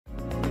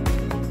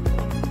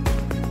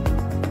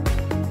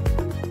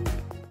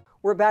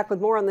We're back with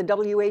more on the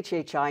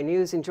WHHI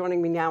News, and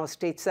joining me now is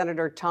State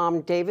Senator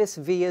Tom Davis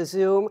via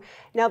Zoom.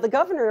 Now, the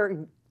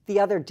governor the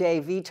other day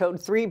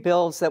vetoed 3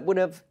 bills that would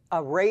have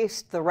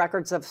erased the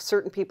records of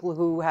certain people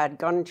who had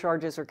gun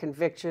charges or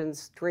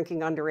convictions, drinking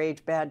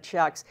underage, bad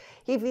checks.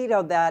 He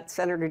vetoed that.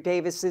 Senator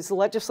Davis, is the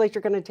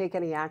legislature going to take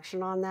any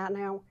action on that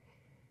now?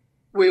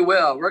 We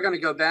will. We're going to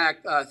go back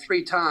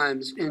 3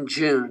 times in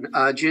June.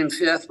 June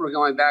 5th, we're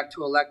going back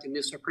to elect a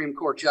new Supreme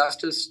Court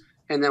justice,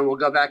 and then we'll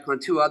go back on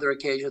 2 other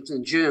occasions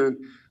in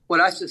June. What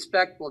I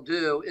suspect we'll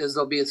do is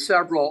there'll be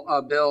several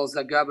bills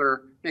that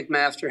Governor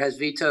McNair has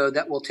vetoed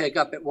that we'll take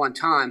up at one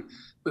time.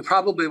 We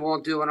probably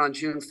won't do it on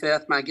June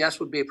 5th. My guess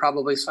would be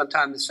probably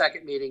sometime the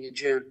second meeting in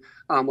June.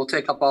 We'll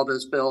take up all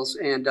those bills.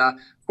 And of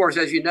course,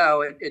 as you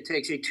know, it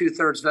takes a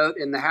 2/3 vote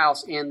in the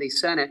House and the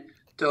Senate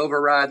to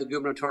override the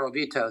gubernatorial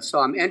veto. So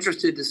I'm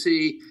interested to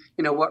see,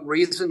 what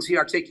reasons he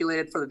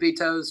articulated for the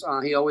vetoes.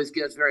 He always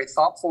gives very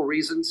thoughtful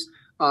reasons,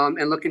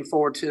 and looking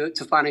forward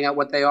to finding out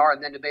what they are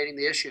and then debating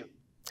the issue.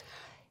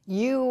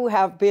 You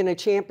have been a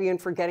champion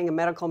for getting a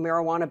medical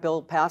marijuana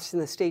bill passed in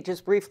the state.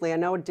 Just briefly, I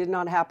know it did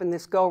not happen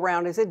this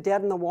go-round. Is it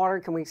dead in the water?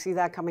 Can we see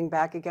that coming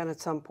back again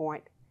at some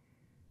point?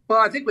 Well,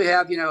 I think we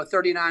have,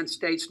 39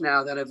 states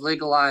now that have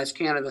legalized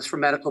cannabis for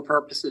medical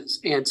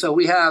purposes. And so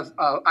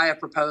I have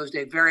proposed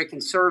a very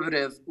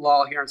conservative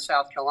law here in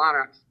South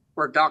Carolina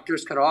where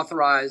doctors could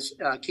authorize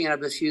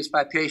cannabis use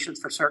by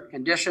patients for certain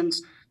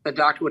conditions. The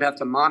doctor would have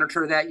to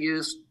monitor that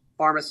use.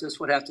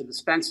 Pharmacists would have to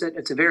dispense it.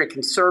 It's a very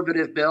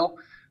conservative bill.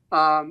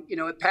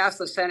 It passed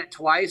the Senate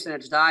twice and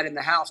it's died in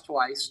the House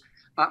twice.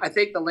 I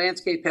think the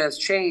landscape has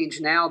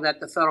changed now that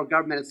the federal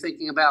government is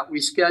thinking about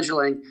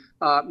rescheduling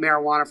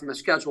marijuana from a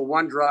Schedule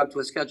I drug to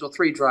a Schedule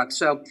III drug.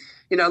 So,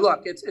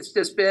 look, it's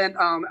just been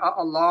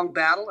a long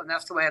battle, and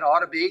that's the way it ought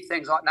to be.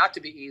 Things ought not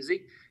to be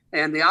easy.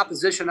 And the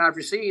opposition I've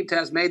received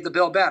has made the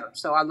bill better.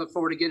 So I look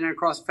forward to getting it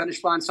across the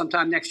finish line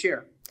sometime next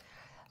year.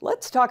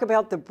 Let's talk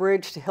about the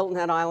bridge to Hilton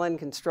Head Island,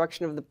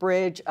 construction of the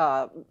bridge.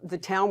 The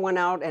town went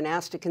out and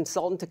asked a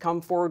consultant to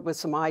come forward with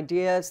some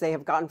ideas. They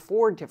have gotten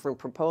 4 different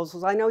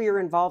proposals. I know you're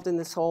involved in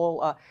this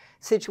whole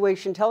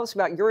situation. Tell us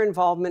about your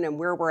involvement and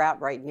where we're at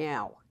right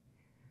now.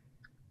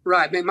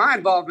 Right. I mean, my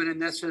involvement in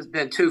this has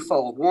been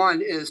twofold.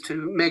 One is to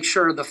make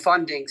sure the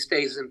funding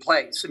stays in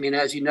place. I mean,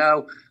 as you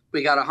know,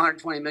 we got a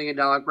 $120 million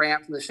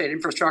grant from the State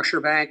Infrastructure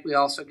Bank. We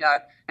also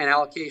got an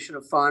allocation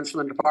of funds from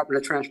the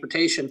Department of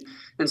Transportation.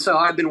 And so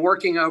I've been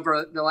working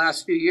over the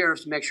last few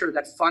years to make sure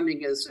that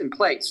funding is in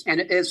place,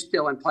 and it is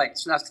still in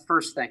place. So that's the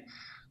first thing.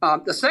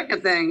 The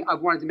second thing I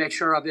wanted to make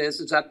sure of is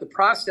that the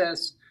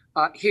process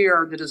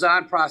here, the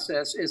design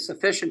process, is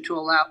sufficient to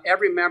allow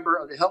every member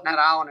of the Hilton Head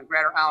Island and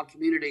Greater Island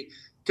community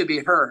to be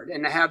heard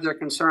and to have their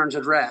concerns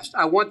addressed.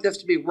 I want this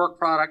to be work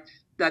product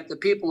that the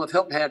people of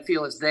Hilton Head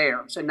feel is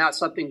theirs and not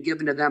something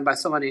given to them by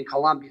somebody in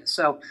Columbia.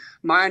 So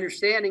my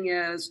understanding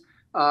is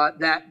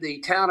that the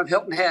town of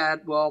Hilton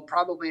Head will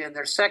probably in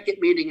their second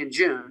meeting in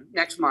June,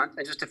 next month,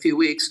 in just a few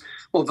weeks,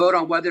 will vote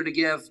on whether to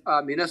give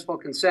municipal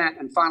consent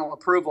and final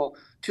approval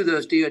to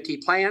those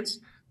DOT plans.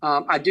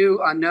 I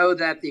know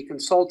that the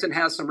consultant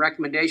has some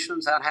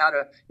recommendations on how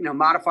to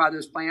modify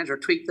those plans or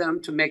tweak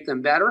them to make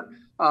them better.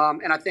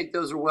 And I think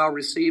those are well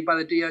received by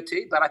the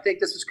DOT, but I think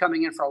this is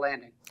coming in for a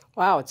landing.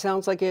 Wow, it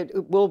sounds like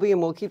it will be,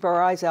 and we'll keep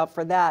our eyes out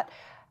for that.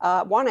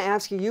 I want to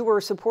ask you, you were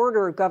a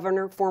supporter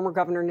of former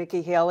Governor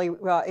Nikki Haley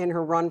in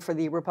her run for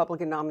the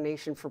Republican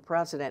nomination for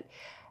president.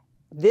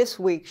 This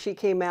week, she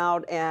came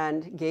out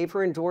and gave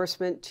her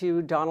endorsement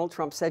to Donald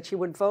Trump, said she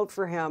would vote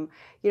for him.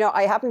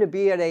 I happened to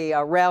be at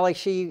a rally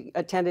she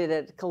attended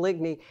at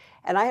Coligny,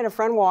 and I had a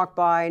friend walk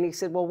by, and he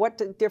said, well,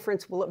 what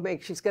difference will it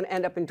make? She's going to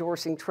end up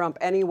endorsing Trump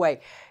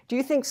anyway. Do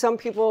you think some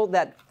people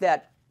that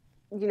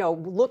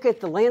look at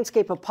the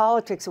landscape of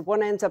politics of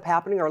what ends up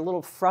happening are a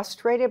little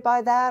frustrated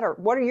by that? Or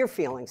what are your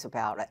feelings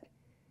about it?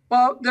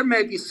 Well, there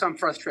may be some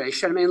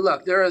frustration. I mean,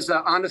 look, there is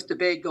an honest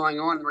debate going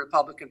on in the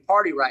Republican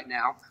Party right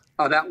now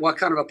about what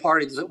kind of a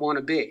party does it want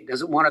to be.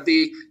 Does it want to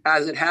be,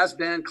 as it has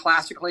been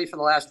classically for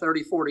the last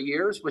 30, 40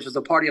 years, which is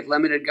a party of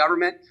limited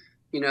government,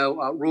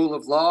 rule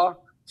of law,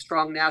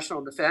 strong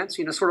national defense,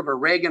 sort of a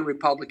Reagan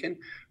Republican?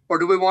 Or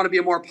do we want to be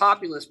a more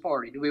populist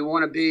party? Do we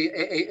want to be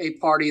a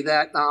party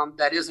that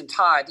isn't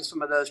tied to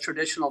some of those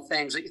traditional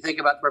things that you think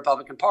about the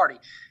Republican Party?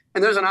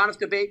 And there's an honest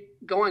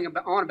debate going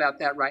on about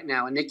that right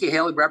now. And Nikki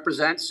Haley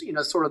represents,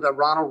 sort of the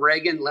Ronald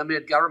Reagan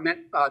limited government,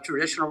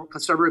 traditional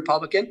conservative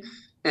Republican.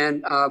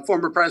 And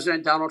former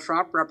President Donald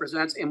Trump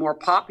represents a more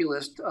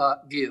populist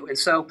view. And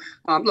so,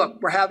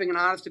 look, we're having an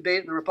honest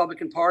debate in the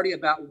Republican Party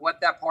about what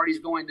that party is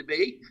going to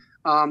be.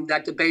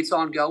 That debate's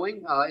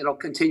ongoing. It'll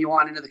continue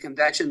on into the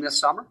convention this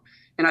summer.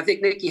 And I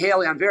think Nikki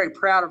Haley, I'm very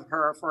proud of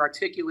her for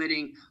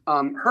articulating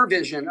her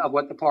vision of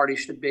what the party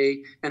should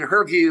be and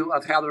her view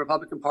of how the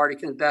Republican Party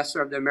can best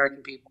serve the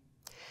American people.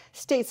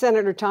 State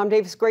Senator Tom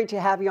Davis, great to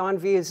have you on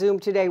via Zoom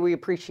today. We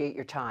appreciate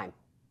your time.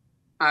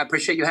 I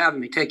appreciate you having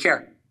me. Take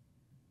care.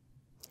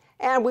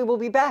 And we will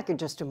be back in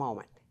just a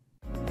moment.